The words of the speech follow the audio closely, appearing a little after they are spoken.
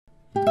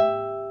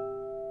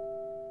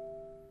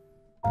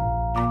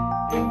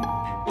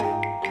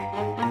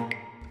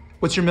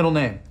What's your middle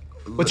name?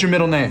 What's your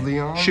middle name?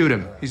 Leon? Shoot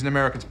him. He's an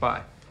American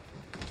spy.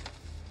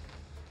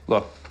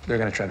 Look, they're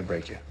gonna try to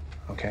break you,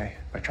 okay?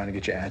 By trying to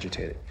get you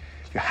agitated.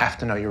 You have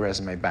to know your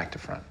resume back to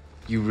front.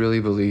 You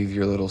really believe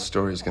your little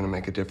story is gonna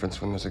make a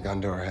difference when there's a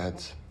gun to our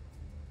heads?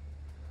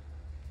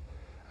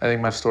 I think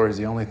my story is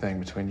the only thing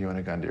between you and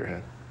a gun to your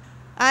head.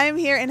 I'm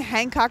here in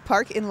Hancock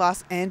Park in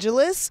Los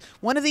Angeles.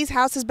 One of these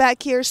houses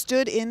back here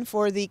stood in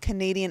for the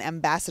Canadian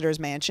ambassador's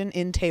mansion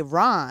in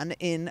Tehran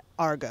in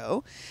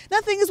Argo.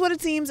 Nothing is what it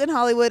seems in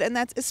Hollywood, and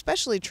that's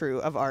especially true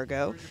of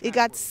Argo. It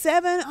got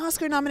 7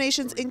 Oscar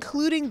nominations,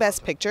 including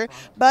Best Picture,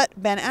 but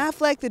Ben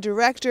Affleck, the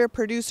director,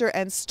 producer,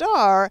 and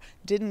star,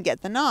 didn't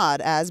get the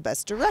nod as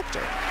Best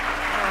Director.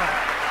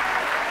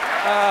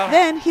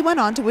 Then he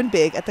went on to win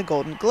big at the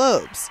Golden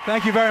Globes.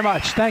 Thank you very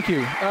much. Thank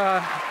you.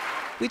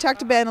 We talked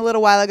to Ben a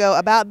little while ago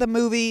about the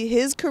movie,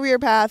 his career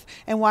path,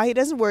 and why he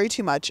doesn't worry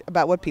too much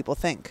about what people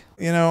think.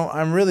 You know,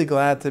 I'm really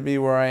glad to be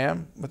where I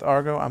am with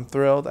Argo. I'm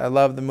thrilled. I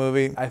love the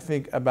movie. I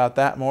think about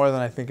that more than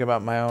I think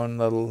about my own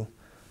little,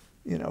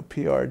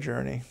 PR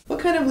journey. What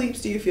kind of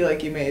leaps do you feel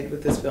like you made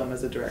with this film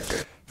as a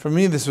director? For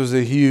me, this was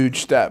a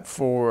huge step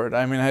forward.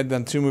 I mean, I had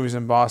done 2 movies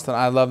in Boston.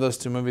 I love those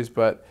 2 movies,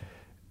 but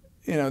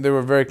they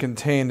were very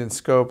contained in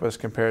scope as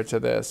compared to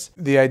this.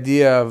 The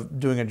idea of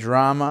doing a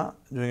drama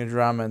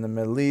in the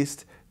Middle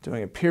East,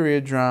 doing a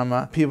period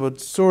drama, people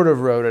sort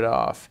of wrote it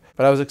off.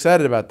 But I was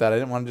excited about that. I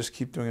didn't want to just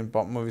keep doing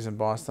movies in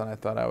Boston. I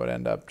thought I would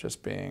end up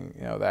just being,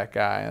 that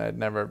guy, and I'd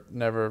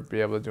never be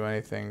able to do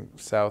anything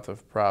south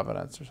of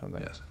Providence or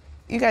something. Yes.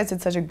 You guys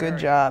did such a good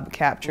job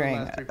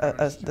capturing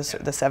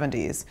the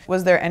 70s.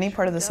 Was there any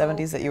part of the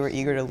 70s that you were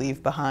eager to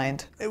leave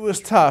behind? It was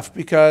tough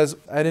because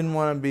I didn't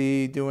want to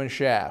be doing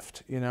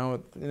Shaft,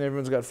 and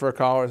everyone's got fur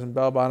collars and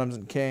bell bottoms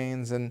and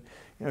canes and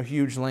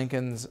huge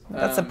Lincolns.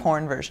 That's the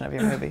porn version of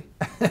your movie.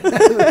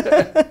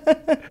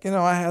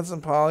 I had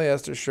some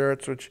polyester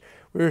shirts, which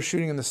we were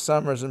shooting in the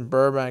summers in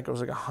Burbank. It was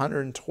like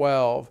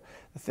 112.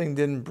 The thing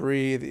didn't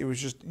breathe. It was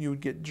just, you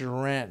would get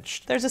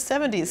drenched. There's a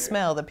 70s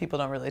smell that people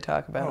don't really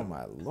talk about. Oh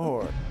my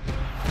Lord.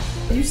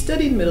 You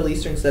studied Middle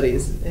Eastern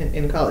studies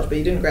in college, but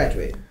you didn't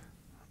graduate.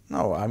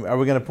 No, are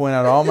we going to point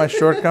out all my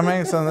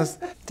shortcomings on this?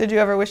 Did you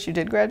ever wish you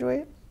did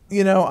graduate?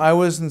 I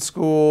was in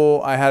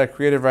school. I had a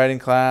creative writing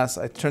class.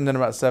 I turned in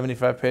about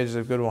 75 pages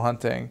of Good Will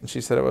Hunting. And she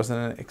said it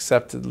wasn't an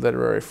accepted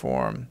literary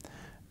form.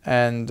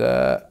 And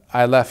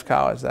I left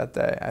college that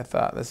day. I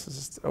thought, this is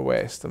just a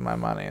waste of my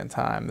money and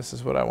time. This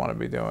is what I want to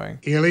be doing.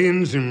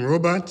 Aliens and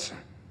robots?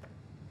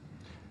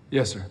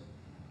 Yes, sir.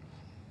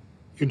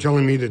 You're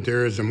telling me that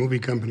there is a movie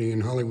company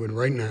in Hollywood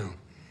right now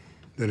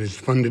that is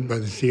funded by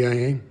the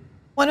CIA?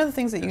 One of the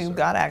things that you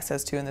got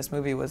access to in this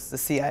movie was the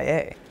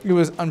CIA. It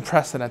was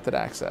unprecedented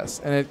access,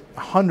 and it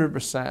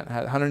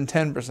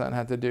 110%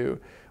 had to do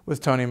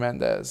with Tony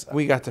Mendez.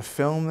 We got to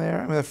film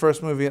there. I mean, the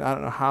first movie, and I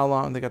don't know how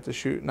long they got to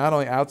shoot, not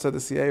only outside the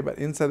CIA, but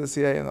inside the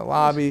CIA in the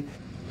lobby.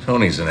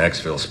 Tony's an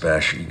exfil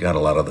special. He got a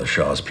lot of the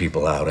Shaw's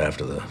people out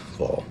after the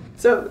fall.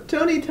 So,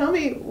 Tony, tell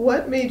me,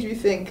 what made you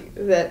think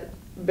that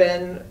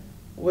Ben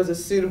was a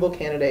suitable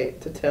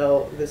candidate to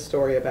tell this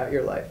story about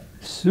your life?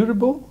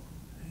 Suitable?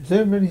 Is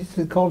everybody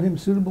called him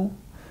suitable?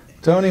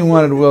 Tony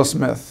wanted Will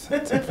Smith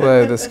to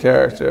play this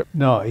character.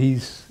 No,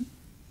 it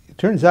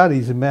turns out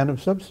he's a man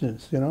of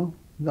substance,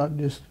 not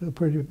just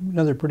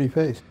another pretty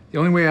face. The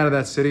only way out of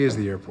that city is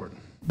the airport.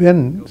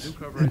 Ben's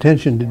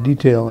attention to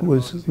detail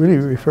was really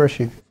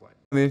refreshing.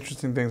 The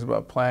interesting things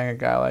about playing a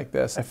guy like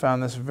this, I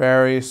found this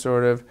very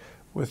sort of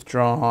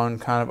withdrawn,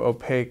 kind of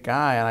opaque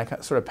guy, and I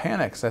sort of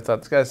panicked because I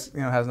thought this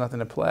guy has nothing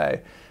to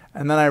play.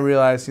 And then I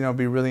realized, it'd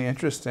be really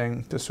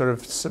interesting to sort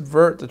of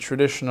subvert the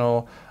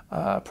traditional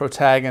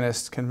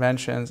protagonist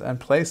conventions and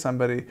play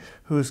somebody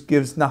who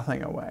gives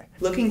nothing away.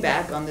 Looking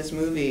back on this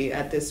movie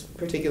at this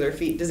particular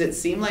feat, does it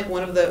seem like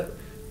one of the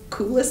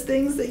coolest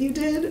things that you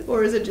did,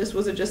 or was it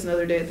just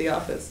another day at the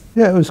office?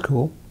 Yeah, it was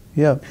cool.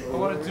 Yeah. I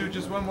want to do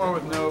just one more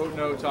with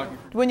no talking.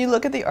 When you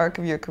look at the arc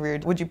of your career,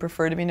 would you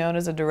prefer to be known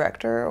as a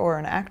director or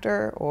an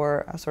actor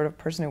or a sort of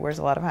person who wears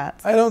a lot of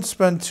hats? I don't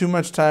spend too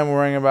much time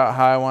worrying about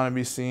how I want to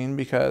be seen,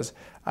 because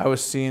I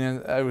was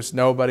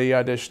nobody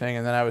auditioning,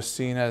 and then I was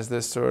seen as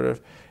this sort of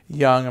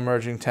young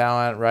emerging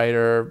talent,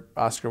 writer,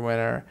 Oscar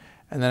winner,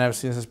 and then I was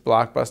seen as this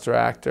blockbuster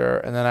actor,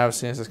 and then I was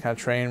seen as this kind of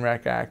train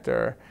wreck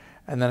actor,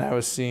 and then I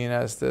was seen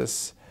as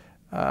this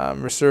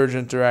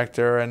resurgent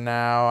director, and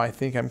now I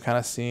think I'm kind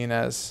of seen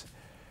as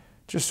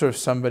just sort of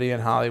somebody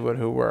in Hollywood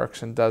who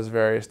works and does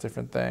various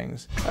different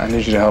things. I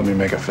need you to help me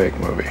make a fake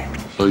movie.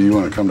 So you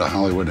want to come to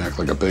Hollywood and act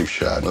like a big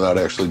shot without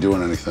actually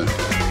doing anything?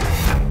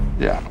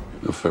 Yeah.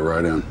 You'll fit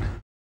right in.